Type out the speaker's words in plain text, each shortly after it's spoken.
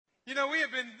We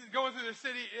have been going through this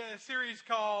series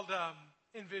called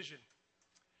Envision.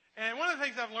 And one of the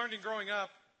things I've learned in growing up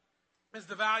is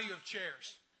the value of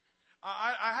chairs.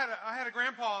 I had a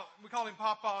grandpa, we called him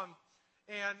Papa,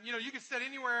 and you could sit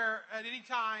anywhere at any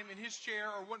time in his chair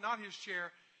or not his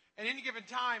chair at any given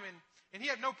time, and he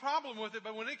had no problem with it,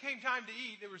 but when it came time to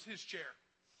eat, it was his chair.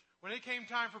 When it came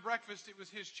time for breakfast, it was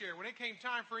his chair. When it came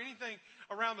time for anything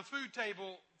around the food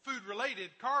table,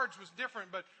 food-related, cards was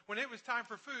different, but when it was time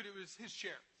for food, it was his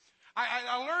chair.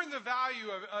 I learned the value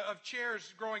of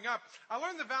chairs growing up. I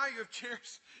learned the value of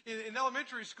chairs in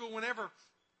elementary school whenever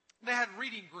they had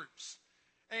reading groups.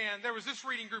 And there was this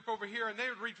reading group over here, and they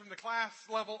would read from the class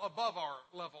level above our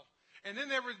level. And then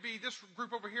there would be this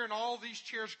group over here, and all these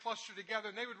chairs clustered together,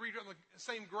 and they would read on the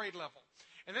same grade level.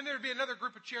 And then there would be another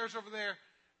group of chairs over there.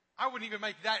 I wouldn't even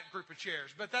make that group of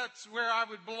chairs, but that's where I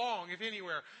would belong, if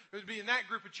anywhere. It would be in that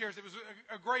group of chairs. It was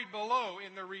a grade below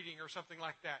in their reading or something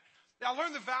like that. I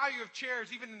learned the value of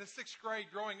chairs even in the 6th grade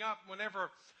growing up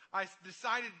whenever I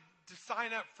decided to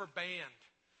sign up for band.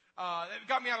 It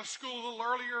got me out of school a little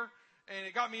earlier, and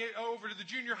it got me over to the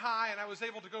junior high, and I was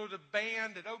able to go to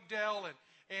band at Oakdale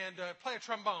and play a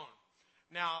trombone.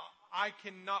 Now, I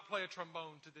cannot play a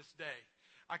trombone to this day.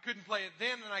 I couldn't play it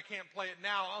then, and I can't play it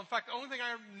now. In fact, the only thing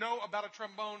I know about a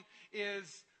trombone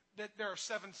is that there are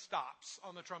 7 stops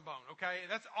on the trombone, okay?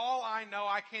 That's all I know.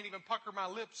 I can't even pucker my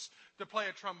lips to play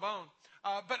a trombone.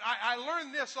 But I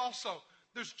learned this also.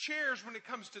 There's chairs when it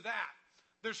comes to that.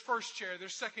 There's first chair,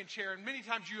 there's second chair, and many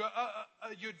times you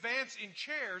advance in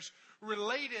chairs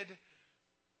related,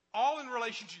 all in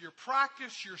relation to your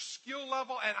practice, your skill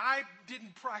level, and I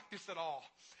didn't practice at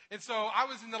all. And so I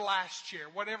was in the last chair.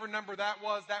 Whatever number that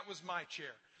was my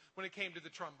chair when it came to the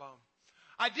trombone.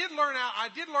 I did learn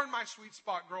my sweet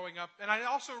spot growing up, and I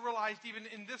also realized even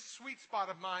in this sweet spot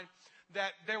of mine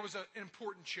that there was an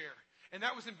important chair, and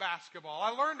that was in basketball.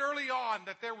 I learned early on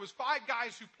that there was 5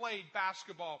 guys who played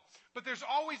basketball, but there's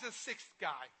always a 6th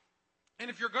guy. And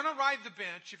if you're going to ride the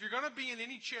bench, if you're going to be in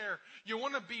any chair, you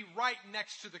want to be right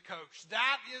next to the coach.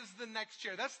 That is the next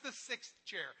chair. That's the 6th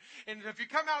chair. And if you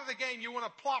come out of the game, you want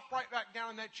to plop right back down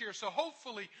in that chair. So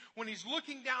hopefully, when he's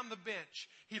looking down the bench,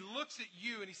 he looks at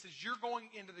you and he says, you're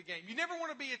going into the game. You never want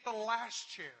to be at the last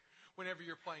chair whenever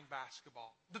you're playing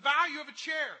basketball. The value of a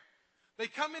chair. They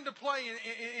come into play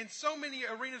in so many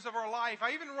arenas of our life.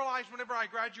 I even realized whenever I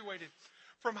graduated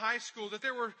from high school that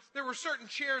there were certain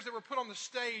chairs that were put on the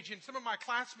stage, and some of my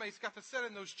classmates got to sit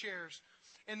in those chairs.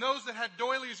 And those that had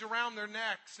doilies around their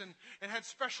necks and had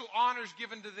special honors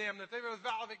given to them, that they were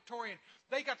valedictorian,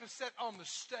 they got to sit on the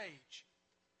stage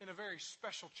in a very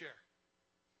special chair.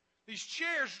 These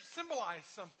chairs symbolize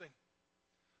something.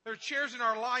 There are chairs in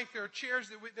our life. There are chairs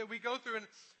that we go through. And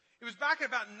it was back in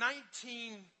about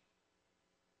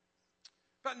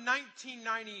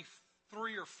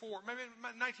 1993 or 4, maybe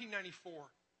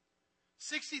 1994.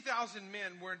 60,000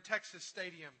 men were in Texas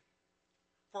Stadium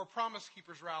for a Promise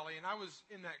Keepers rally, and I was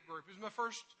in that group. It was my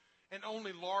first and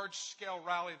only large-scale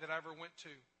rally that I ever went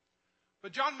to.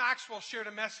 But John Maxwell shared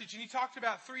a message, and he talked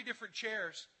about 3 different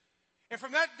chairs. And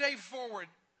from that day forward,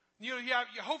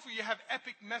 hopefully you have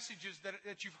epic messages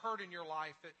that you've heard in your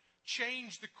life that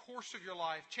change the course of your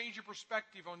life, change your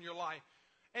perspective on your life.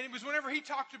 And it was whenever he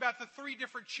talked about the 3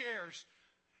 different chairs,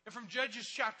 and from Judges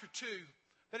chapter 2,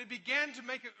 that it began to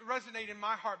make it resonate in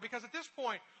my heart. Because at this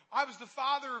point, I was the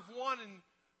father of one and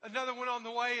another one on the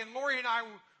way. And Lori and I,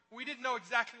 we didn't know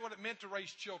exactly what it meant to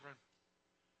raise children.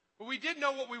 But we did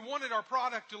know what we wanted our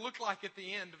product to look like at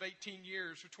the end of 18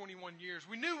 years or 21 years.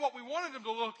 We knew what we wanted them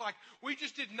to look like. We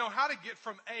just didn't know how to get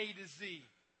from A to Z.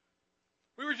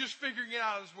 We were just figuring it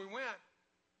out as we went.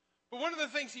 But one of the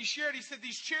things he shared, he said,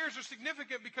 these chairs are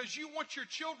significant because you want your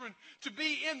children to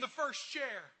be in the first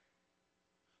chair.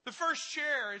 The first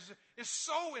chair is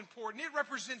so important. It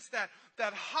represents that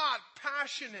hot,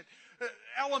 passionate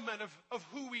element of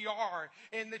who we are,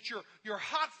 and that you're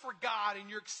hot for God and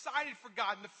you're excited for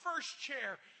God. And the first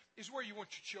chair is where you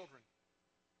want your children.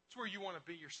 It's where you want to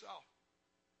be yourself.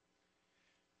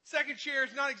 Second chair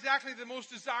is not exactly the most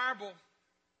desirable.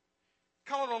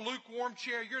 Call it a lukewarm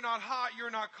chair. You're not hot, you're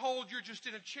not cold, you're just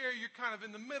in a chair, you're kind of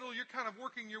in the middle, you're kind of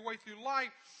working your way through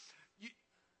life.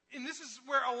 And this is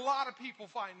where a lot of people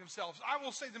find themselves. I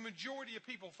will say the majority of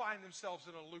people find themselves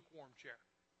in a lukewarm chair.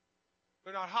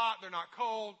 They're not hot, they're not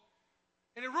cold.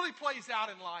 And it really plays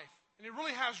out in life. And it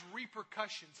really has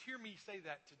repercussions. Hear me say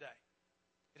that today.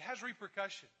 It has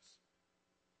repercussions.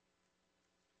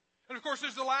 And of course,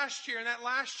 there's the last chair. And that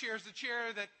last chair is the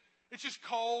chair that it's just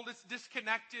cold, it's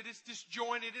disconnected, it's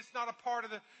disjointed, it's not a part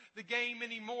of the game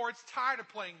anymore. It's tired of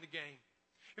playing the game.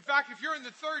 In fact, if you're in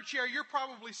the third chair, you're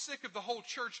probably sick of the whole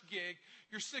church gig.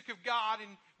 You're sick of God,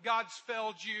 and God's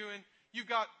failed you, and you've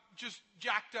got just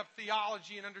jacked up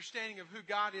theology and understanding of who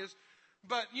God is.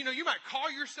 But, you might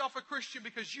call yourself a Christian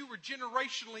because you were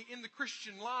generationally in the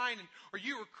Christian line, or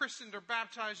you were christened or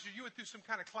baptized, or you went through some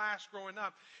kind of class growing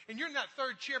up. And you're in that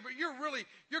third chair, but you're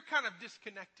kind of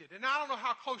disconnected. And I don't know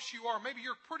how close you are. Maybe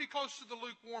you're pretty close to the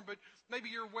lukewarm, but maybe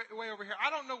you're way over here. I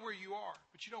don't know where you are,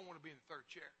 but you don't want to be in the third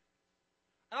chair.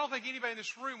 I don't think anybody in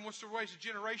this room wants to raise a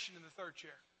generation in the third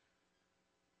chair.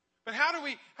 But how do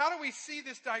we see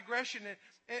this digression?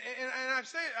 And I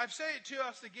say it to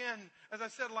us again, as I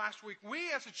said last week.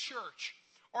 We as a church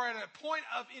are at a point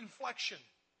of inflection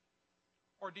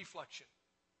or deflection.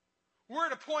 We're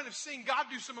at a point of seeing God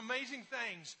do some amazing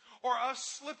things, or us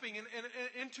slipping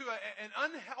into an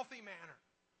unhealthy manner.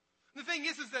 The thing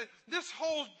is that this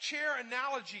whole chair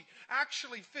analogy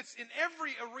actually fits in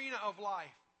every arena of life.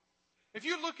 If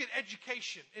you look at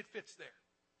education, it fits there.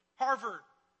 Harvard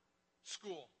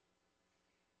School.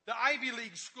 The Ivy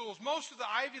League schools, most of the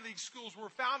Ivy League schools were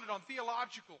founded on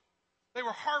theological. They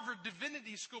were Harvard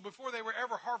Divinity School before they were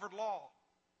ever Harvard Law.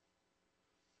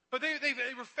 But they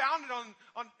were founded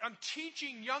on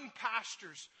teaching young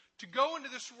pastors to go into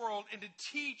this world and to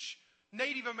teach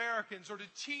Native Americans, or to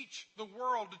teach the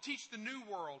world, to teach the new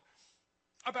world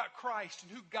about Christ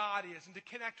and who God is, and to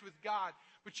connect with God.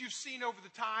 But you've seen over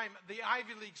the time, the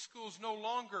Ivy League schools no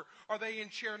longer are they in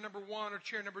chair number 1 or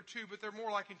chair number 2, but they're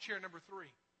more like in chair number 3.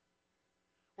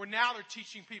 Where now they're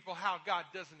teaching people how God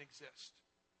doesn't exist.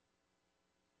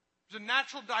 There's a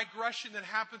natural digression that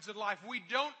happens in life. We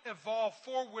don't evolve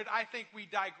forward. I think we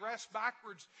digress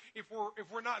backwards if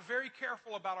we're not very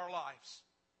careful about our lives.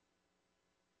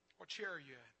 What chair are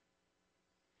you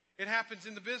in? It happens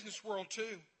in the business world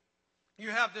too. You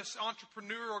have this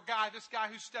entrepreneurial guy, this guy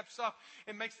who steps up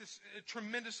and makes this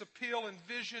tremendous appeal and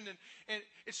vision. And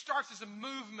it starts as a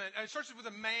movement. It starts with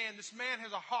a man. This man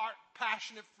has a heart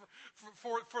passionate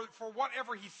for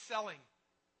whatever he's selling.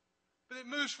 But it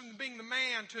moves from being the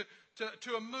man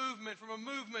to a movement, from a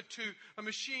movement to a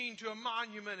machine to a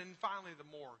monument, and finally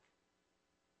the morgue.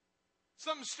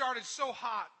 Something started so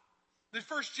hot. The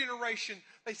first generation,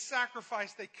 they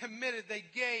sacrificed, they committed, they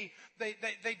gave,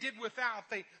 they did without,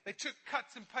 they took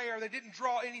cuts and pay, or they didn't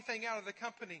draw anything out of the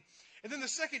company. And then the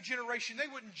second generation, they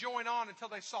wouldn't join on until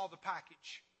they saw the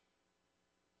package.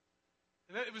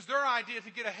 And it was their idea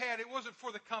to get ahead. It wasn't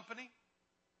for the company.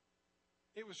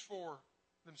 It was for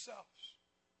themselves.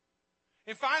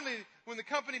 And finally, when the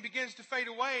company begins to fade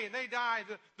away and they die,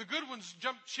 the good ones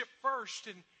jump ship first,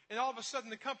 and all of a sudden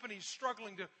the company's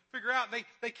struggling to figure out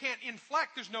they can't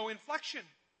inflect. There's no inflection.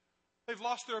 They've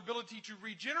lost their ability to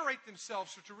regenerate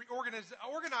themselves or to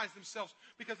organize themselves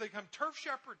because they become turf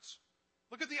shepherds.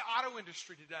 Look at the auto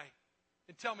industry today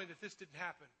and tell me that this didn't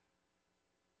happen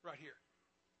right here.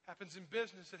 It happens in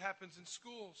business. It happens in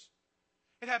schools.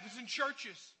 It happens in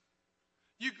churches.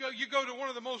 You go to one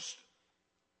of the most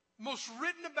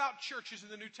written about churches in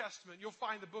the New Testament. You'll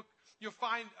find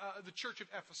the church of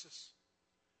Ephesus.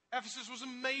 Ephesus was an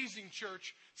amazing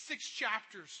church. 6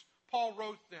 chapters, Paul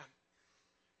wrote them.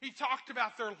 He talked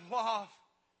about their love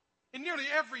in nearly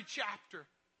every chapter.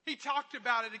 He talked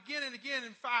about it again and again.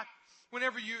 In fact, when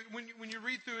you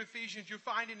read through Ephesians, you'll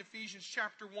find in Ephesians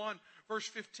chapter 1, verse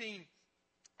 15,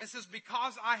 it says,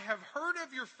 "Because I have heard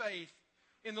of your faith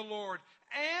in the Lord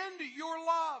and your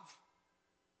love."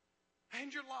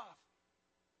 And your love.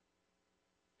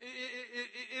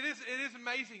 It is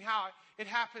amazing how it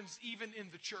happens even in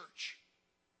the church.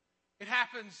 It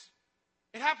happens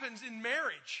in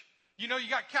marriage. You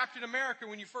got Captain America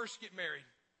when you first get married.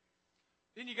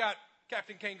 Then you got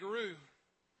Captain Kangaroo.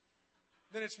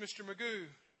 Then it's Mr. Magoo.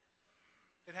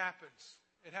 It happens.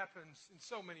 It happens in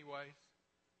so many ways.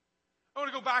 I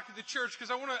want to go back to the church because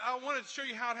I want to show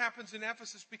you how it happens in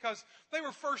Ephesus, because they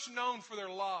were first known for their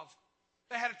love.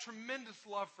 They had a tremendous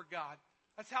love for God.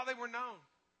 That's how they were known.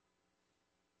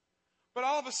 But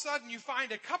all of a sudden, you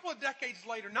find a couple of decades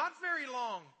later, not very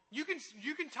long, you can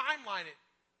timeline it.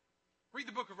 Read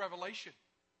the book of Revelation.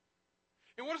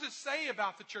 And what does it say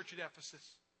about the church at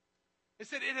Ephesus? It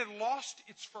said it had lost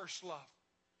its first love.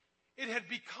 It had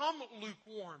become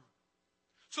lukewarm.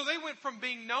 So they went from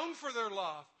being known for their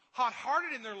love,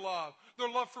 hot-hearted in their love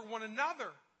for one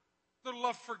another, their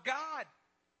love for God.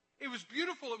 It was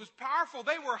beautiful. It was powerful.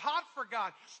 They were hot for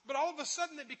God. But all of a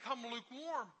sudden, they become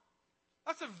lukewarm.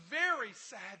 That's a very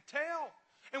sad tale.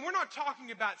 And we're not talking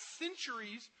about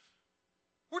centuries.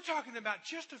 We're talking about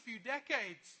just a few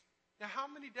decades. Now, how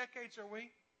many decades are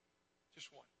we?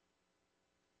 Just one.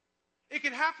 It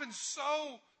can happen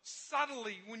so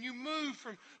subtly when you move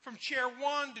from chair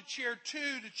 1 to chair 2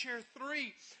 to chair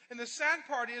 3. And the sad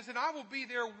part is that I will be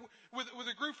there with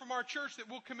a group from our church that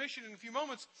we'll commission in a few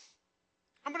moments.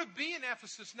 I'm going to be in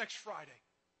Ephesus next Friday.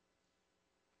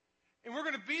 And we're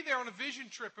going to be there on a vision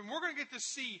trip, and we're going to get to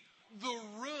see the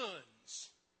ruins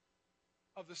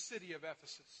of the city of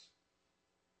Ephesus.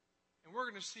 And we're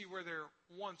going to see where there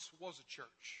once was a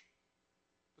church,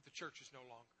 but the church is no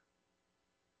longer.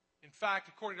 In fact,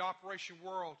 according to Operation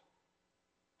World,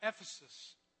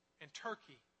 Ephesus and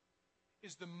Turkey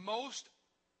has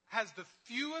the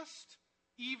fewest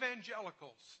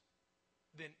evangelicals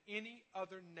than any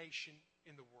other nation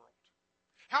in the world.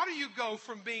 How do you go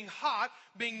from being hot,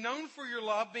 being known for your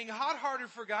love, being hot-hearted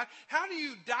for God, how do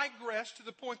you digress to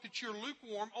the point that you're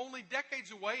lukewarm, only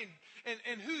decades away,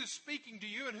 and who is speaking to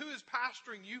you and who is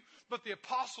pastoring you but the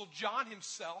Apostle John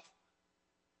himself?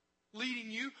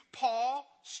 Leading you, Paul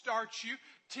starts you,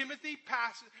 Timothy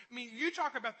passes. I mean, you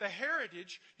talk about the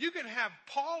heritage. You can have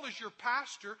Paul as your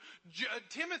pastor,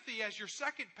 Timothy as your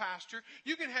second pastor.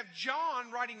 You can have John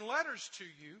writing letters to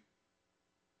you.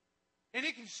 And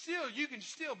you can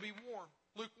still be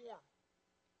lukewarm.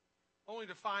 Only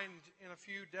to find in a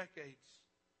few decades,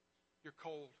 you're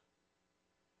cold.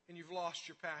 And you've lost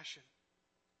your passion.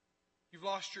 You've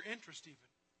lost your interest even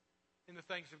in the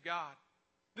things of God.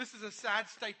 This is a sad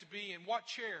state to be in. What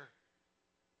chair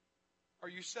are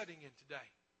you sitting in today?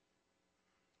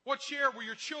 What chair will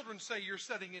your children say you're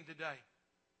sitting in today?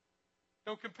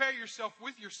 Don't compare yourself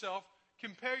with yourself.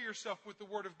 Compare yourself with the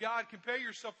Word of God. Compare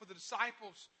yourself with the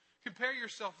disciples. Compare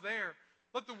yourself there.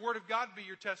 Let the Word of God be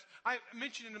your test. I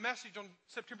mentioned in a message on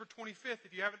September 25th.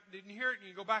 If you didn't hear it, you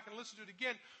can go back and listen to it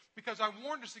again, because I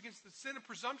warned us against the sin of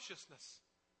presumptuousness.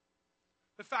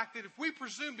 The fact that if we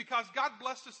presume because God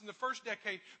blessed us in the first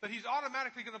decade that He's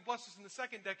automatically going to bless us in the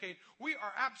second decade, we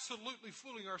are absolutely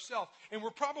fooling ourselves. And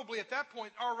we're probably at that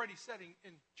point already sitting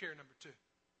in chair number 2.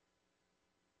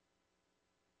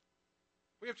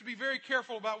 We have to be very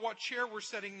careful about what chair we're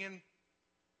sitting in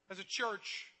as a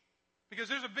church, because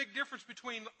there's a big difference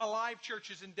between alive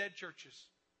churches and dead churches.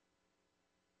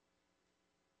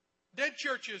 Dead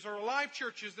churches or alive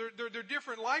churches, they're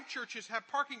different. Live churches have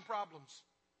parking problems.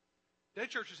 Dead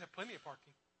churches have plenty of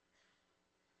parking.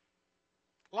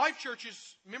 Live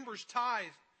churches, members tithe.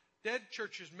 Dead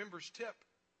churches, members tip.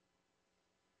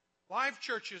 Live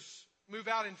churches move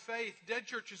out in faith. Dead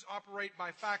churches operate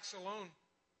by facts alone.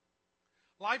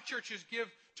 Live churches give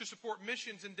to support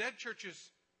missions, and dead churches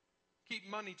keep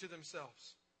money to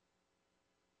themselves.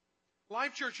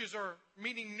 Live churches are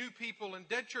meeting new people, and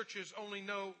dead churches only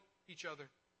know each other.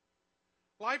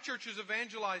 Live churches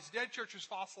evangelize. Dead churches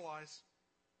fossilize.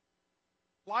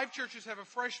 Live churches have a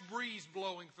fresh breeze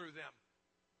blowing through them.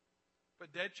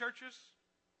 But dead churches,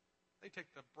 they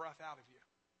take the breath out of you.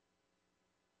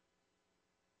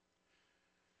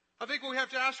 I think what we have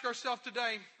to ask ourselves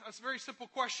today, it's a very simple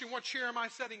question: what chair am I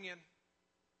sitting in?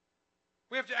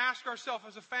 We have to ask ourselves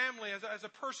as a family, as a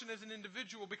person, as an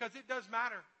individual, because it does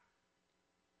matter.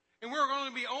 And we're going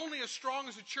to be only as strong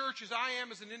as a church as I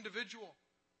am as an individual.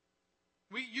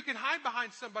 You can hide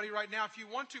behind somebody right now if you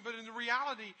want to, but in the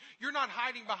reality, you're not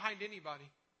hiding behind anybody.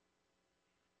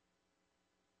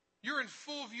 You're in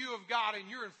full view of God, and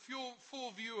you're in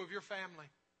full view of your family.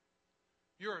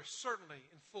 You're certainly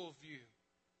in full view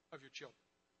of your children.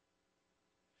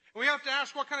 And we have to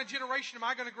ask, what kind of generation am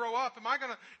I going to grow up? Am I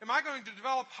going to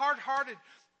develop hard-hearted,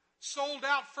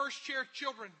 sold-out first-chair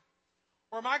children?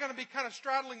 Or am I going to be kind of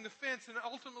straddling the fence, and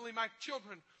ultimately my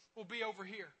children will be over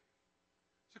here?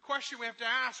 It's a question we have to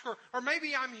ask. Or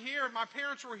maybe I'm here and my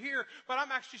parents were here, but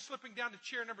I'm actually slipping down to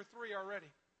chair number 3 already.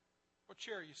 What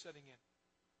chair are you sitting in?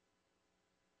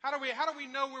 How do we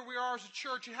know where we are as a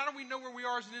church, and how do we know where we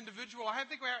are as an individual? I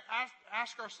think we have to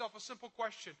ask ourselves a simple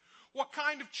question. What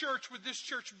kind of church would this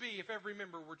church be if every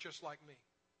member were just like me?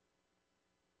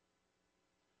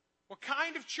 What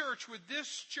kind of church would this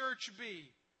church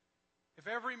be if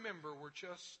every member were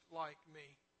just like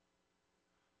me?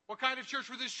 What kind of church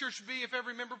would this church be if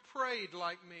every member prayed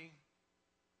like me,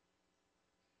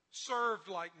 served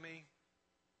like me,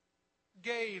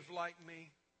 gave like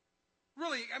me?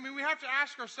 Really, we have to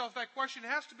ask ourselves that question. It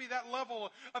has to be that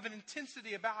level of an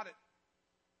intensity about it.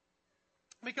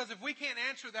 Because if we can't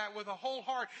answer that with a whole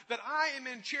heart, that I am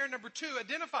in chair number 2,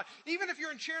 identify. Even if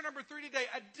you're in chair number 3 today,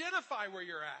 identify where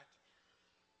you're at.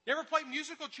 You ever played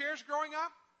musical chairs growing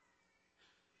up?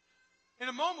 In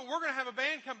a moment, we're going to have a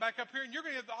band come back up here, and you're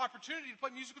going to have the opportunity to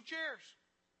play musical chairs,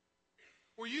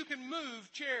 where you can move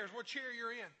chairs, what chair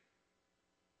you're in.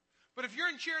 But if you're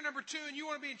in chair number 2 and you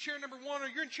want to be in chair number 1, or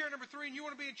you're in chair number 3 and you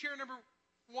want to be in chair number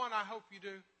 1, I hope you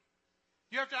do.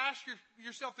 You have to ask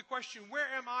yourself the question, where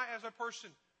am I as a person,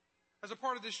 as a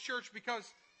part of this church? Because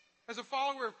as a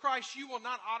follower of Christ, you will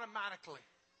not automatically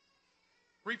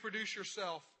reproduce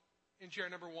yourself in chair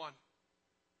number one.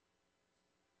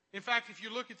 In fact, if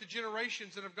you look at the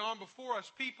generations that have gone before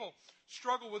us, people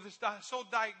struggle with this soul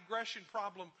digression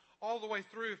problem all the way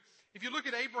through. If you look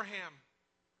at Abraham,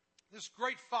 this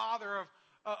great father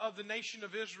of the nation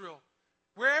of Israel,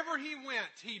 wherever he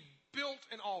went, he built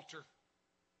an altar.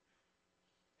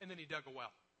 And then he dug a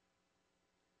well.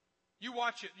 You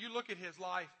watch it. You look at his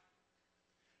life.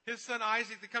 His son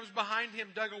Isaac that comes behind him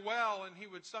dug a well, and he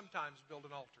would sometimes build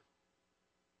an altar.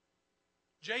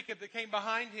 Jacob that came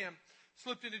behind him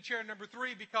slipped into chair number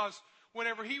 3 because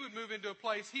whenever he would move into a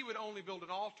place, he would only build an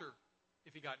altar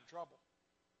if he got in trouble.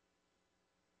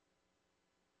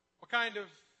 What kind of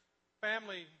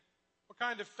family, what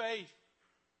kind of faith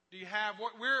do you have?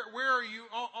 Where are you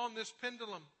on this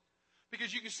pendulum?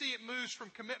 Because you can see it moves from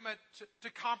commitment to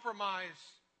compromise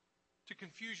to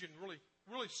confusion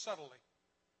really subtly.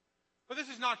 But this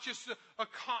is not just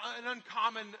an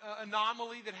uncommon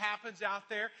anomaly that happens out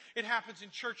there. It happens in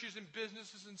churches and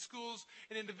businesses and schools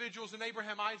and individuals and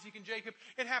Abraham, Isaac, and Jacob.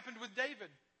 It happened with David.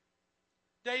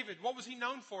 David, what was he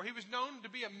known for? He was known to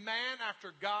be a man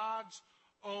after God's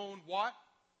own what?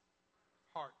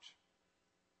 Heart.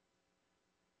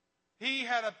 He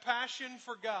had a passion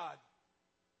for God.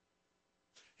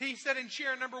 He sat in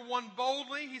chair number 1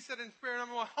 boldly. He sat in chair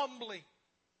number 1 humbly.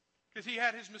 Because he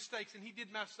had his mistakes and he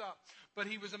did mess up. But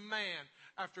he was a man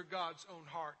after God's own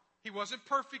heart. He wasn't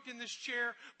perfect in this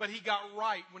chair, but he got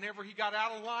right. Whenever he got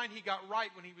out of line, he got right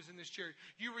when he was in this chair.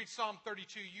 You read Psalm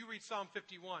 32, you read Psalm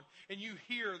 51, and you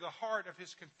hear the heart of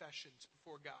his confessions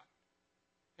before God.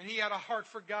 And he had a heart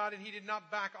for God, and he did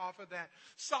not back off of that.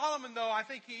 Solomon, though, I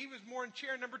think he was more in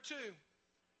chair number 2.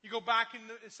 You go back in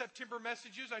the September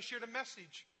messages, I shared a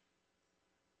message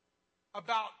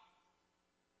about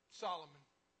Solomon.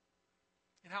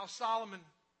 And how Solomon,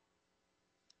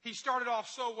 he started off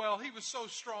so well. He was so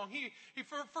strong. He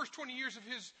for the first 20 years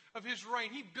of his reign,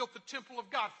 he built the temple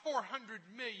of God. $400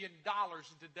 million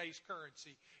in today's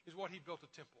currency is what he built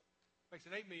a temple. Makes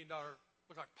an $8 million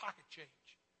look like pocket change.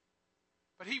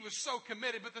 But he was so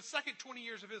committed. But the second 20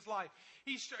 years of his life,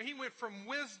 he went from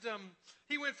wisdom.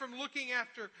 He went from looking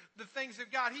after the things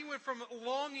of God. He went from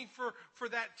longing for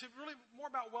that to really more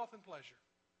about wealth and pleasure.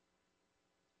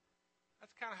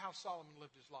 That's kind of how Solomon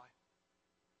lived his life.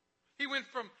 He went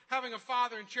from having a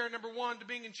father in chair number 1 to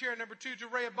being in chair number 2 to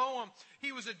Rehoboam.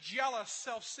 He was a jealous,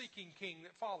 self-seeking king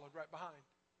that followed right behind.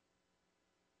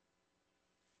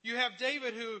 You have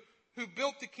David who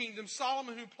built the kingdom,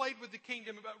 Solomon who played with the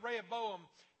kingdom, but Rehoboam,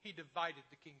 he divided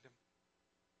the kingdom.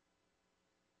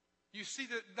 You see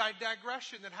the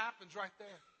digression that happens right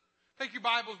there. Take your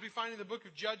Bibles, we find in the book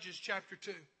of Judges chapter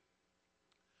 2.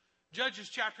 Judges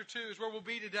chapter 2 is where we'll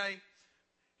be today.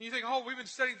 And you think, oh, we've been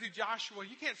studying through Joshua.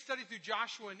 You can't study through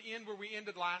Joshua and end where we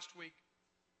ended last week.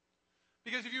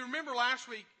 Because if you remember last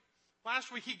week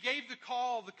he gave the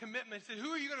call, the commitment. He said, who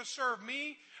are you going to serve?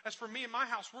 Me? As for me and my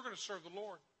house, we're going to serve the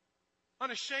Lord.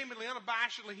 Unashamedly,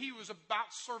 unabashedly, he was about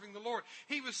serving the Lord.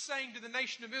 He was saying to the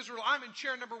nation of Israel, I'm in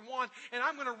chair number 1, and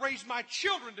I'm going to raise my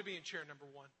children to be in chair number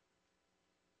 1.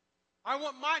 I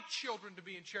want my children to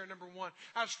be in chair number 1.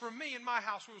 As for me and my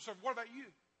house, we will serve. What about you?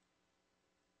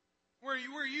 Where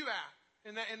are you at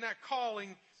in that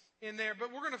calling in there?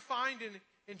 But we're going to find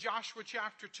in Joshua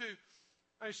chapter 2,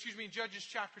 in Judges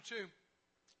chapter 2,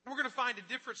 we're going to find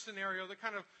a different scenario that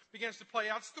kind of begins to play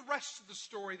out. It's the rest of the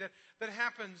story that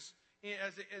happens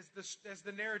as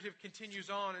the narrative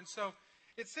continues on. And so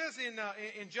it says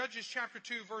in Judges chapter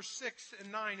 2, verse 6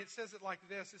 and 9, it says it like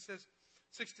this. It says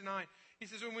 6 to 9. He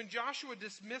says, and when Joshua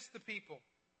dismissed the people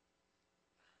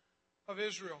of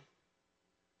Israel,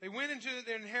 they went into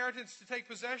their inheritance to take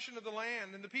possession of the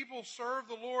land, and the people served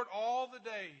the Lord all the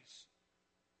days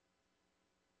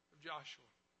of Joshua.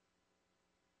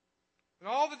 And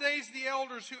all the days of the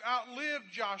elders who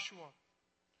outlived Joshua,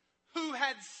 who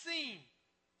had seen,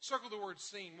 circle the word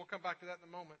seen, we'll come back to that in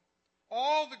a moment,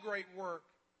 all the great work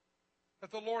that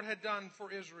the Lord had done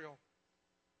for Israel.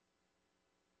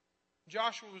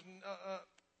 Joshua,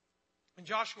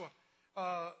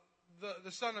 the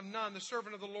son of Nun, the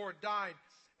servant of the Lord, died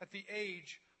at the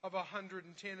age of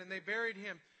 110, and they buried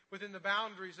him within the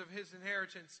boundaries of his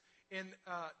inheritance in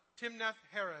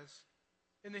Timnath-Heres,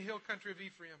 in the hill country of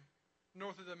Ephraim,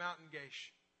 north of the mountain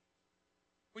Gaish.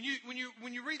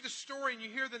 When you read the story and you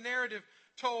hear the narrative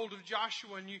told of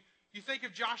Joshua, and you think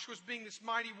of Joshua as being this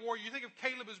mighty warrior, you think of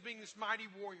Caleb as being this mighty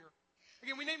warrior.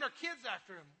 Again, we named our kids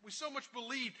after him. We so much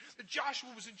believed that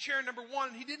Joshua was in chair number 1,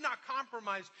 and he did not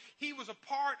compromise. He was a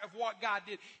part of what God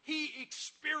did. He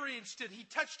experienced it. He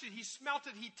touched it. He smelt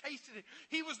it. He tasted it.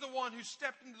 He was the one who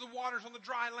stepped into the waters on the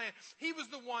dry land. He was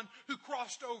the one who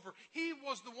crossed over. He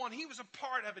was the one. He was a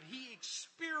part of it. He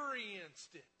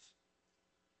experienced it.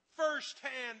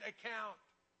 First-hand account.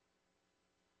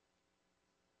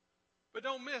 But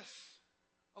don't miss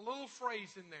a little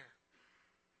phrase in there.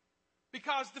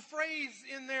 Because the phrase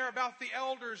in there about the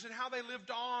elders and how they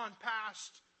lived on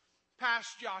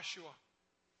past Joshua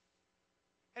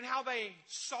and how they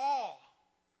saw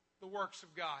the works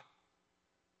of God.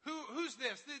 Who's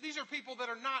this? These are people that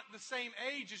are not the same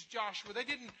age as Joshua.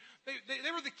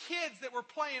 They were the kids that were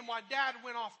playing while Dad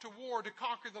went off to war to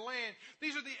conquer the land.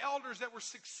 These are the elders that were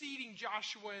succeeding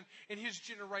Joshua in his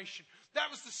generation.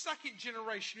 That was the second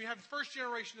generation. You have the first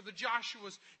generation of the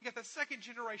Joshuas. You got that second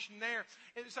generation there.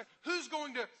 And it's like, who's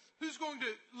going to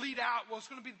lead out? Well, it's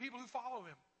going to be the people who follow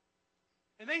him.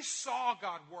 And they saw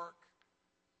God work,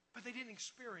 but they didn't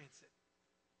experience it.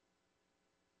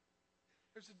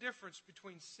 There's a difference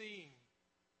between seeing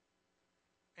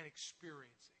and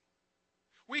experiencing.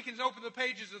 We can open the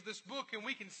pages of this book and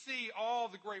we can see all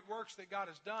the great works that God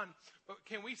has done, but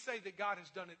can we say that God has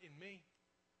done it in me?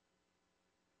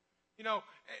 You know,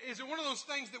 is it one of those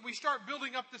things that we start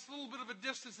building up this little bit of a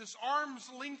distance, this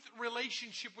arm's length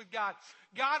relationship with God?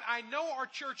 God, I know our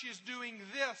church is doing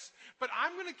this, but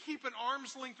I'm going to keep an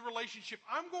arm's length relationship.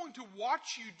 I'm going to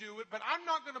watch you do it, but I'm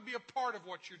not going to be a part of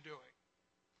what you're doing.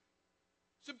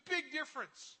 It's a big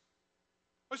difference.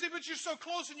 I say, but you're so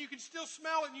close and you can still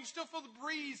smell it and you can still feel the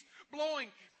breeze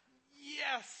blowing.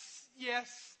 Yes,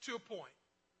 to a point.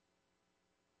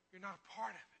 You're not a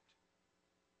part of it.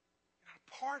 You're not a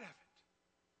part of it.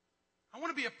 I want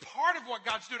to be a part of what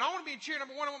God's doing. I want to be in chair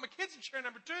number 1. I want my kids in chair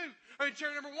number 2. Or in chair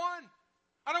number 1.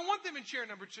 I don't want them in chair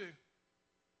number 2.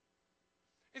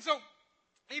 And so,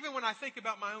 even when I think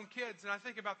about my own kids and I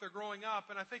think about their growing up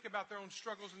and I think about their own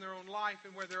struggles in their own life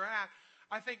and where they're at,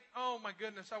 I think, oh my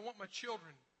goodness, I want my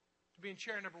children to be in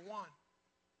chair number 1.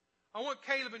 I want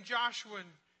Caleb and Joshua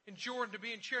and Jordan to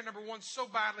be in chair number 1 so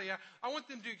badly. I want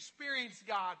them to experience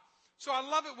God. So I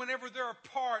love it whenever they're a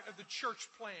part of the church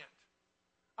plant.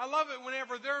 I love it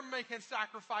whenever they're making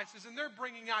sacrifices and they're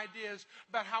bringing ideas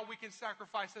about how we can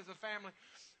sacrifice as a family.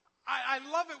 I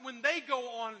love it when they go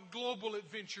on global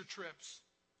adventure trips.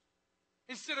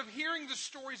 Instead of hearing the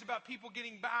stories about people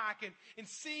getting back and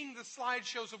seeing the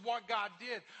slideshows of what God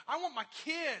did, I want my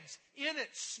kids in it,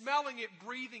 smelling it,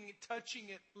 breathing it, touching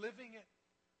it, living it.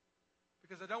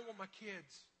 Because I don't want my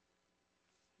kids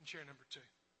in chair number 2.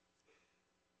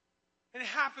 And it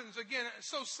happens, again,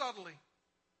 so subtly.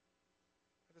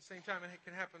 At the same time, it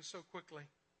can happen so quickly.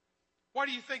 Why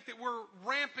do you think that we're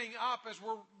ramping up as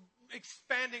we're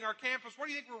expanding our campus? Why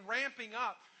do you think we're ramping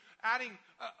up? Adding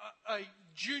a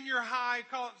junior high,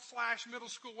 call it / middle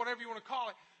school, whatever you want to call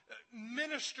it,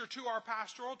 minister to our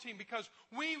pastoral team, because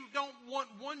we don't want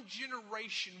one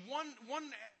generation,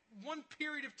 one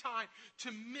period of time to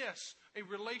miss a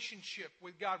relationship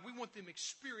with God. We want them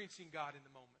experiencing God in the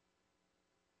moment.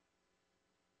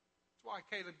 That's why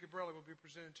Caleb Gabrielli will be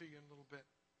presented to you in a little bit.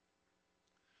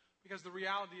 Because the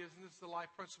reality is, and this is the life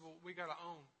principle we got to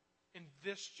own in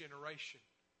this generation,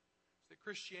 that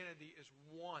Christianity is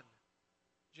one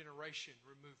generation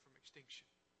removed from extinction.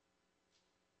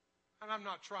 And I'm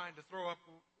not trying to throw up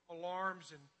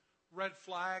alarms and red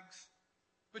flags,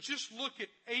 but just look at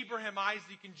Abraham,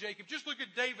 Isaac, and Jacob. Just look at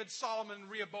David, Solomon, and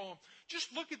Rehoboam.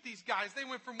 Just look at these guys. They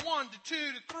went from 1 to 2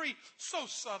 to 3 so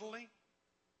subtly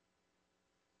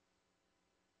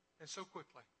and so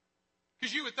quickly.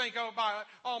 Because you would think, oh, by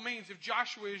all means, if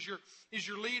Joshua is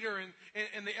your leader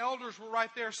and the elders were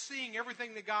right there seeing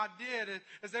everything that God did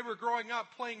as they were growing up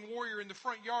playing warrior in the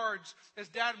front yards as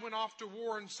Dad went off to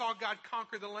war and saw God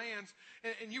conquer the lands,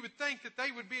 and you would think that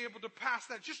they would be able to pass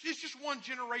that. It's just one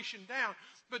generation down,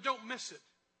 but don't miss it.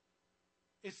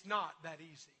 It's not that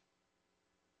easy.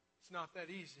 It's not that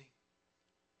easy.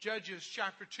 Judges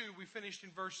chapter 2, we finished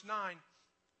in verse 9.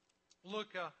 Look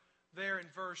there in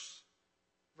verse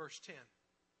 10.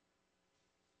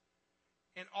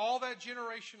 And all that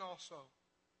generation also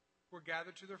were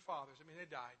gathered to their fathers. I mean, they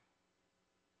died.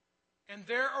 And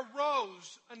there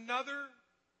arose another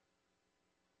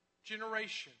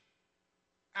generation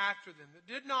after them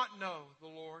that did not know the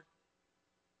Lord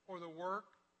or the work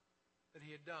that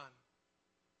He had done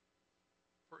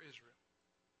for Israel.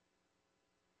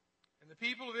 And the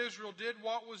people of Israel did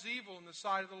what was evil in the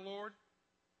sight of the Lord,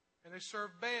 and they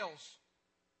served Baals.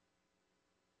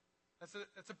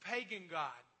 That's a pagan god.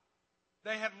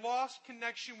 They had lost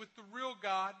connection with the real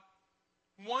God,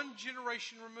 one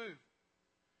generation removed.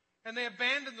 And they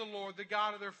abandoned the Lord, the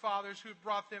God of their fathers, who had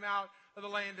brought them out of the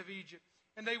land of Egypt.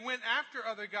 And they went after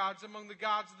other gods among the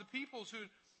gods of the peoples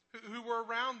who were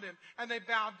around them. And they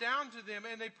bowed down to them,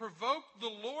 and they provoked the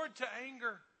Lord to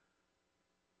anger.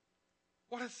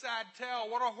 What a sad tale.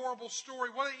 What a horrible story.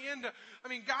 What an end.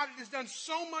 God has done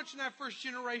so much in that first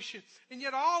generation. And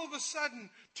yet all of a sudden,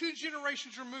 2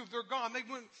 generations removed, they're gone. They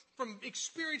went from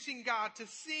experiencing God to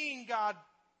seeing God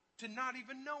to not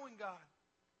even knowing God.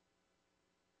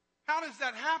 How does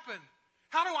that happen?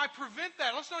 How do I prevent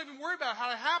that? Let's not even worry about how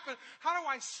to happen. How do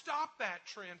I stop that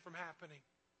trend from happening?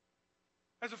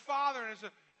 As a father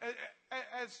and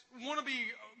as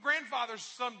wannabe grandfathers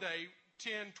someday,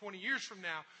 10, 20 years from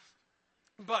now.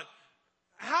 But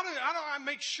how do I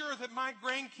make sure that my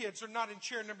grandkids are not in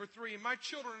chair number 3 and my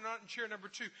children are not in chair number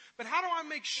 2? But how do I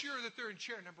make sure that they're in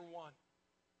chair number 1?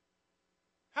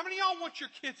 How many of y'all want your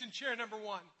kids in chair number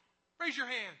 1? Raise your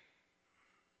hand.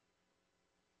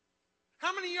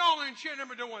 How many of y'all are in chair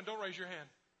number 1? Don't raise your hand.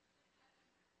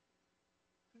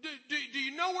 Do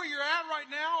you know where you're at right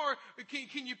now? Or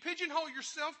can you pigeonhole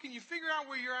yourself? Can you figure out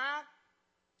where you're at?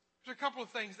 There's a couple of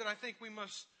things that I think we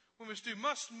must do.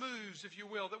 Must moves, if you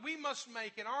will, that we must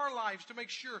make in our lives to make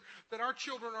sure that our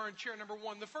children are in chair number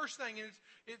 1. The first thing is,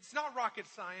 it's not rocket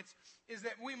science, is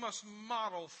that we must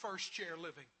model first chair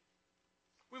living.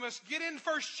 We must get in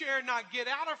first chair, not get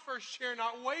out of first chair,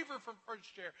 not waver from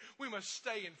first chair. We must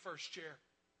stay in first chair.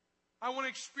 I want to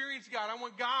experience God. I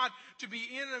want God to be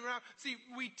in and around. See,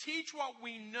 we teach what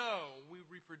we know. We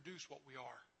reproduce what we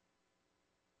are.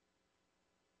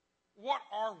 What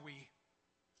are we?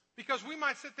 Because we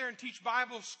might sit there and teach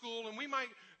Bible school, and we might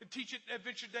teach at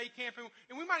Adventure Day Camp,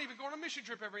 and we might even go on a mission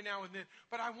trip every now and then.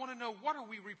 But I want to know, what are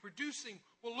we reproducing?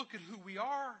 Well, look at who we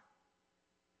are.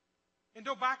 And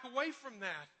don't back away from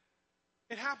that.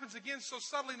 It happens again so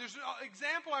subtly. There's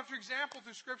example after example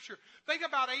through Scripture. Think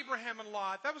about Abraham and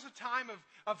Lot. That was a time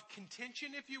of contention,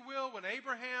 if you will, when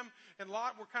Abraham and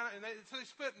Lot were so they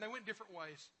split and they went different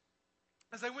ways.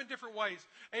 As they went different ways,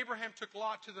 Abraham took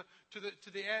Lot to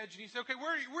the edge, and he said, "Okay,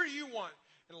 where do you want?"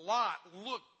 And Lot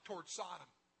looked towards Sodom.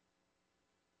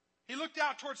 He looked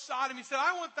out towards Sodom. He said,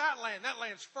 "I want that land. That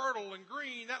land's fertile and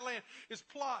green. That land is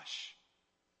plush."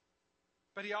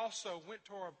 But he also went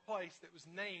to a place that was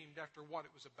named after what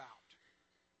it was about.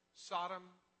 Sodom,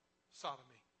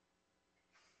 sodomy.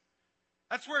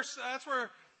 That's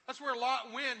where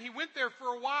Lot went. He went there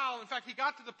for a while. In fact, he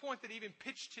got to the point that he even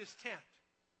pitched his tent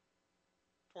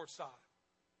towards Sodom.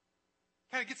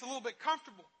 Kind of gets a little bit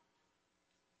comfortable.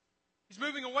 He's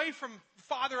moving away from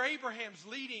Father Abraham's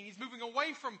leading. He's moving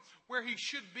away from where he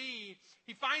should be.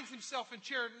 He finds himself in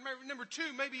chair number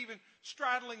 2, maybe even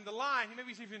straddling the line. Maybe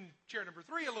he's even chair number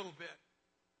 3 a little bit.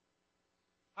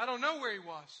 I don't know where he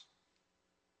was.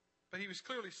 But he was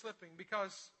clearly slipping,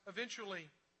 because eventually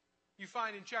you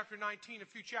find in chapter 19, a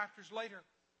few chapters later,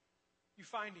 you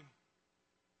find him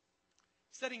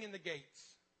sitting in the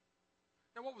gates.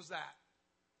 Now, what was that?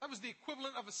 That was the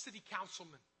equivalent of a city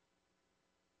councilman.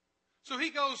 So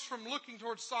he goes from looking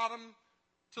towards Sodom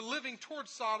to living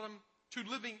towards Sodom to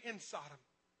living in Sodom.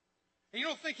 And you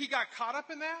don't think he got caught up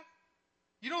in that?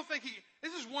 You don't think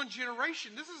this is one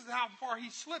generation. This is how far he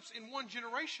slips in one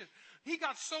generation. He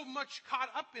got so much caught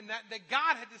up in that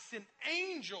God had to send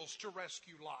angels to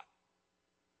rescue Lot.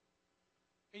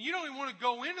 And you don't even want to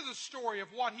go into the story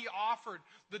of what he offered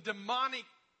the demonic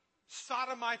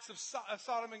sodomites of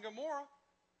Sodom and Gomorrah.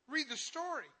 Read the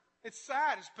story. It's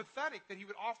sad, it's pathetic that he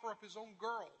would offer up his own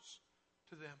girls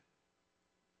to them.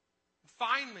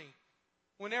 Finally,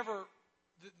 whenever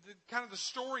the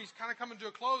story's kind of coming to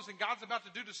a close and God's about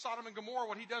to do to Sodom and Gomorrah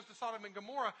what he does to Sodom and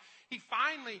Gomorrah,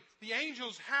 the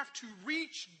angels have to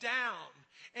reach down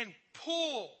and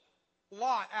pull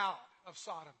Lot out of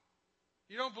Sodom.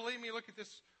 You don't believe me? Look at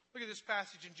this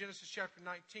passage in Genesis chapter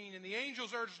 19. And the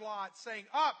angels urged Lot, saying,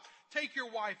 "Up, take your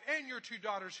wife and your 2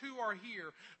 daughters who are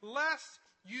here, lest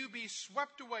you be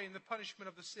swept away in the punishment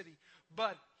of the city."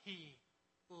 But he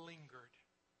lingered.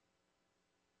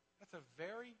 That's a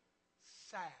very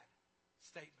sad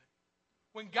statement.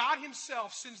 When God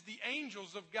himself sends the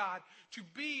angels of God to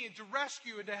be and to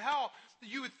rescue and to help,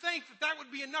 you would think that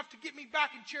would be enough to get me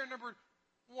back in chair number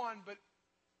 1. But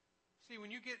see,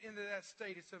 when you get into that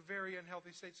state, it's a very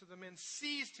unhealthy state. So the men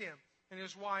seized him and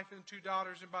his wife and 2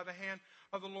 daughters, and by the hand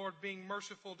of the Lord being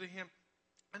merciful to him,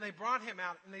 and they brought him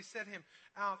out, and they set him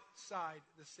outside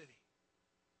the city.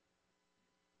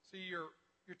 See, your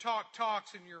talk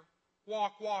talks and your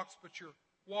walk walks, but your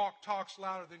walk talks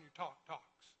louder than your talk talks.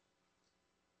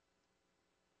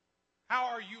 How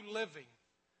are you living?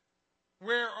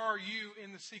 Where are you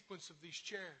in the sequence of these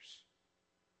chairs?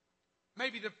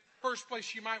 Maybe the first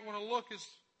place you might want to look is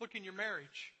Look in your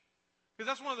marriage. Because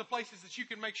that's one of the places that you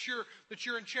can make sure that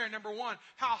you're in chair number one.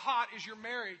 How hot is your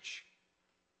marriage?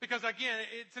 Because again,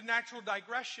 it's a natural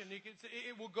digression.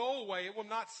 It will go away. It will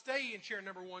not stay in chair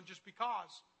number one just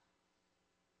because.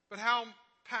 But how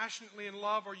passionately in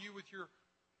love are you with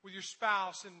your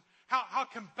spouse? And how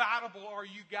compatible are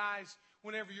you guys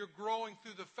whenever you're growing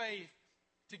through the faith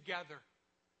together?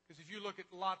 Because if you look at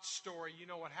Lot's story, you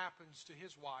know what happens to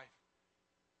his wife.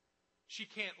 She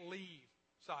can't leave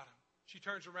Sodom. She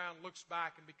turns around, looks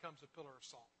back, and becomes a pillar of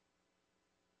salt.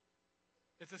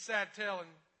 It's a sad tale in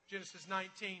Genesis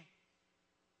 19.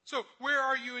 So, where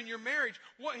are you in your marriage?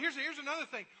 Here's another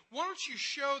thing. Why don't you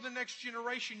show the next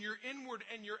generation your inward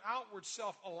and your outward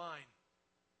self align?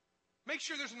 Make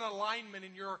sure there's an alignment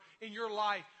in your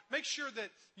life. Make sure that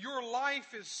your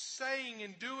life is saying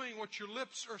and doing what your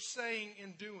lips are saying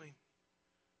and doing.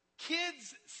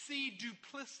 Kids see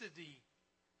duplicity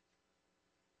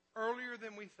earlier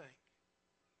than we think.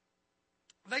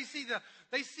 They see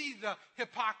the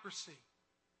hypocrisy.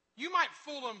 You might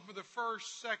fool them for the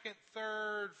first, second,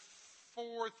 third,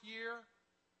 fourth year,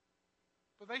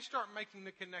 but they start making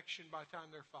the connection by the time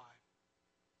they're 5.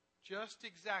 Just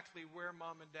exactly where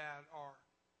mom and dad are.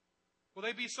 Will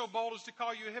they be so bold as to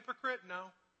call you a hypocrite? No,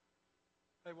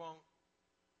 they won't.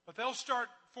 But they'll start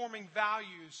forming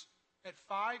values at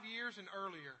 5 years and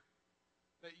earlier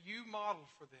that you modeled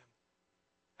for them.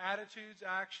 Attitudes,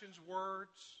 actions,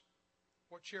 words.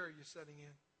 What chair are you sitting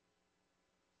in?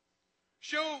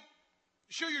 Show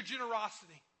your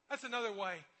generosity. That's another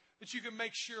way that you can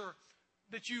make sure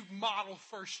that you model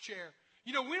first chair.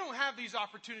 You know, we don't have these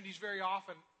opportunities very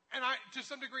often. And to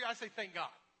some degree, I say thank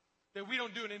God that we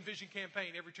don't do an Envision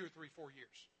campaign every 2 or 3, 4 years.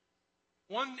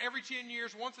 One every 10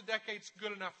 years, once a decade is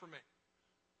good enough for me.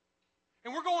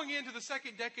 And we're going into the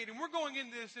second decade, and we're going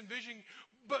into this Envision.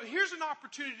 But here's an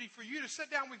opportunity for you to sit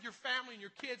down with your family and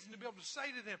your kids and to be able to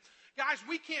say to them, guys,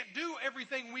 we can't do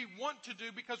everything we want to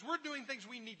do because we're doing things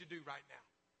we need to do right now.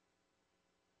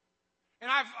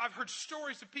 And I've heard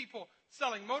stories of people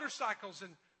selling motorcycles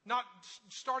and not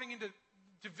starting into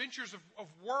ventures of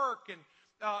work and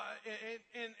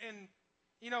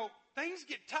you know, things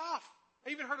get tough.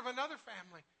 I even heard of another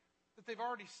family that they've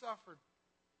already suffered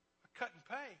a cut in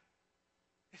pay.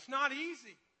 It's not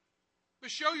easy. But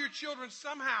show your children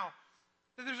somehow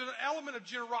that there's an element of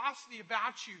generosity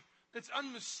about you that's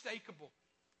unmistakable.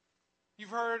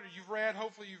 You've read,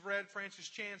 hopefully you've read Francis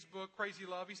Chan's book, Crazy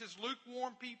Love. He says,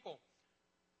 lukewarm people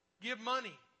give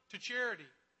money to charity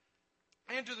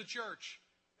and to the church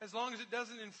as long as it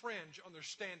doesn't infringe on their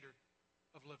standard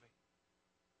of living.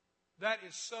 That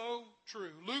is so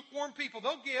true. Lukewarm people,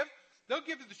 they'll give. They'll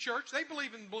give to the church. They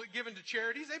believe in giving to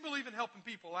charities. They believe in helping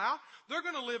people out. They're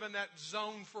going to live in that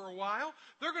zone for a while.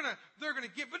 They're going to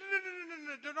give. But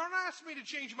no, don't ask me to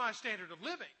change my standard of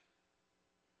living.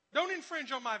 Don't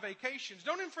infringe on my vacations.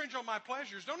 Don't infringe on my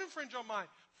pleasures. Don't infringe on my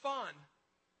fun.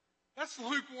 That's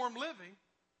lukewarm living.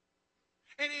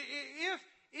 And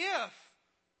if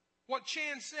what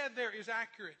Chan said there is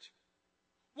accurate,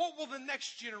 what will the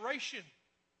next generation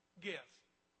give?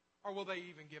 Or will they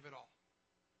even give it all?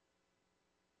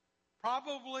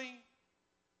 Probably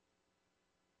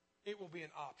it will be an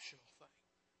optional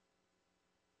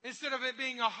thing. Instead of it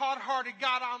being a hot-hearted,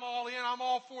 God, I'm all in, I'm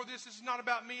all for this. This is not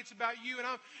about me, it's about you. And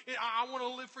I want to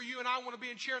live for you, and I want to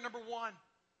be in chair number 1.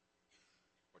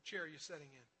 What chair are you sitting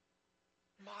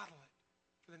in? Model it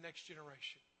for the next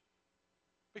generation.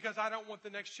 Because I don't want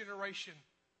the next generation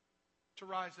to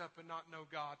rise up and not know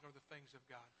God nor the things of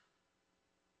God.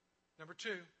 Number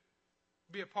 2,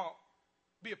 be a part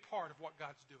of what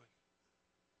God's doing.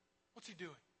 What's He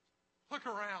doing? Look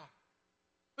around.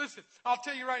 Listen, I'll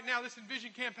tell you right now, this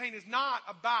Envision campaign is not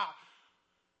about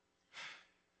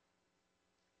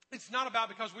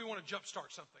because we want to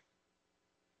jumpstart something.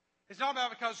 It's not about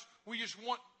because we just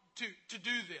want to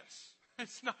do this.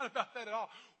 It's not about that at all.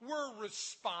 We're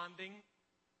responding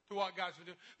to what God's been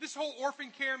doing. This whole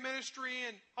orphan care ministry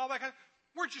and all that kind of,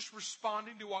 we're just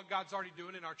responding to what God's already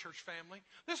doing in our church family.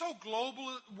 This whole global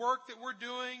work that we're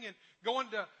doing and going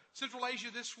to Central Asia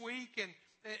this week and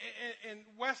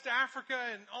West Africa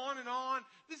and on.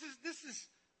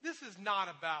 This is not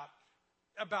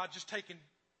about just taking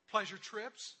pleasure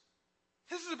trips.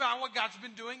 This is about what God's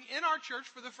been doing in our church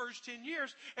for the first 10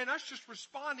 years and us just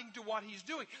responding to what He's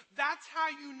doing. That's how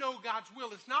you know God's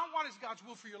will. It's not what is God's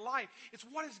will for your life. It's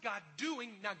what is God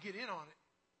doing. Now get in on it.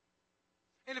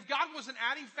 And if God wasn't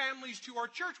adding families to our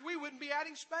church, we wouldn't be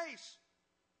adding space.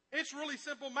 It's really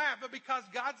simple math, but because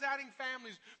God's adding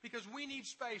families, because we need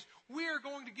space, we are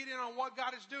going to get in on what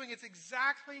God is doing. It's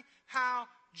exactly how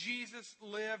Jesus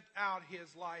lived out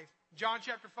His life. John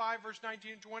chapter 5, verse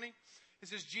 19 and 20, It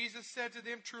says, Jesus said to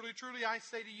them, truly, truly, I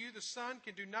say to you, the Son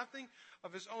can do nothing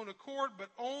of his own accord, but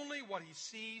only what he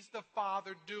sees the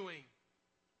Father doing.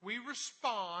 We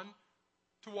respond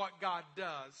to what God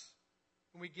does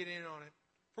when we get in on it.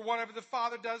 For whatever the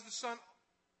Father does, the Son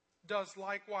does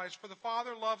likewise. For the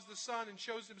Father loves the Son and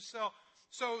shows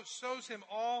him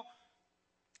all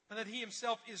that he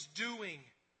himself is doing.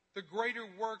 The greater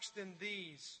works than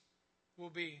these will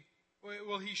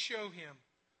he show him,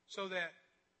 so that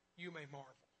you may marvel.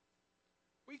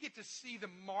 We get to see the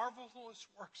marvelous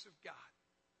works of God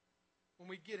when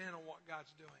we get in on what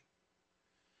God's doing.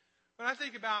 When I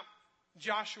think about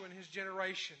Joshua and his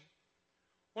generation,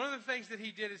 one of the things that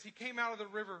he did is he came out of the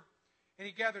river and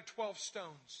he gathered 12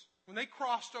 stones. When they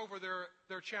crossed over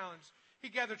their challenge, he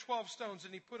gathered 12 stones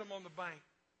and he put them on the bank.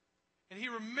 And he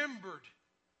remembered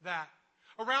that.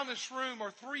 Around this room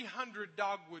are 300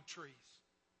 dogwood trees.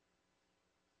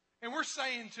 And we're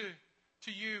saying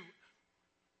to you,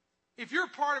 if you're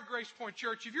part of Grace Point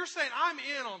Church, if you're saying, I'm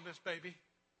in on this, baby.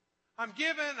 I'm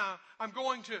giving, I'm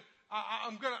going to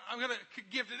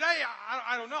give today.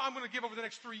 I don't know. I'm going to give over the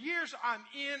next 3 years. I'm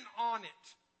in on it.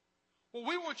 What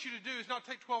we want you to do is not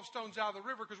take 12 stones out of the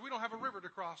river, because we don't have a river to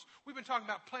cross. We've been talking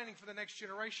about planting for the next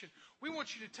generation. We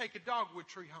want you to take a dogwood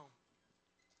tree home.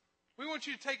 We want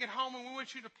you to take it home, and we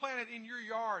want you to plant it in your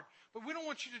yard. But we don't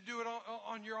want you to do it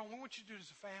on your own. We want you to do it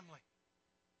as a family.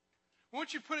 We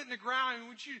want you to put it in the ground,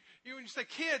 and you say,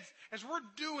 kids, as we're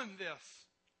doing this,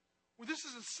 well, this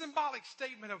is a symbolic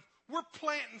statement of we're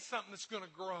planting something that's going to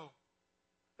grow,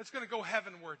 that's going to go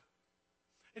heavenward.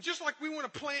 And just like we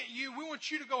want to plant you, we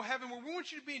want you to go heavenward. We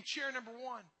want you to be in chair number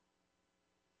 1.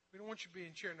 We don't want you to be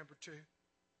in chair number 2.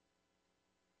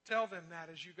 Tell them that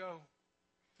as you go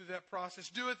through that process.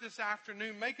 Do it this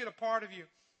afternoon. Make it a part of you.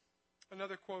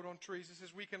 Another quote on trees. It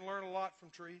says, we can learn a lot from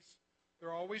trees.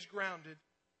 They're always grounded,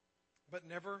 but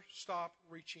never stop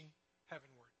reaching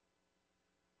heavenward.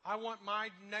 I want my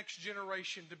next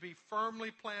generation to be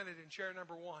firmly planted in chair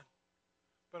number 1,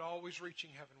 but always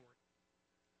reaching heavenward.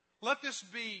 Let this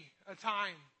be a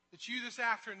time that you this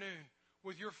afternoon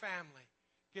with your family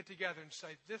get together and say,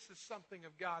 this is something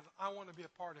of God. I want to be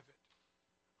a part of it.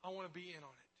 I want to be in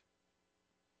on it.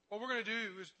 What we're going to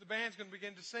do is the band's going to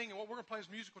begin to sing, and what we're going to play is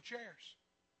musical chairs.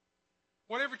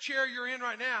 Whatever chair you're in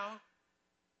right now,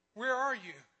 where are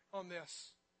you on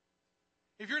this?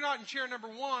 If you're not in chair number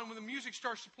 1, when the music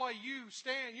starts to play, you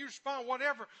stand, you respond,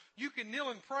 whatever. You can kneel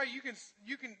and pray. You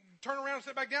can turn around and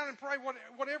sit back down and pray,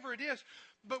 whatever it is.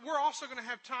 But we're also going to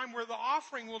have time where the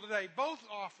offering will today, both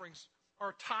offerings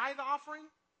are tithe offering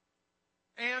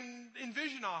and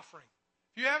Envision offering.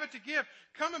 If you have it to give,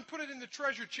 come and put it in the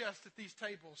treasure chest at these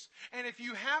tables. And if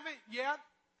you haven't yet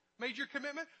made your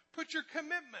commitment, put your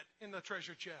commitment in the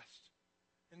treasure chest.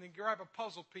 And then grab a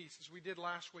puzzle piece, as we did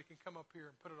last week, and come up here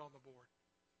and put it on the board.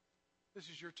 This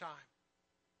is your time.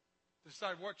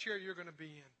 Decide what chair you're going to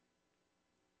be in.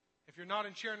 If you're not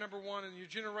in chair number 1 and your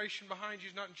generation behind you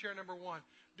is not in chair number 1,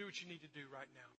 do what you need to do right now.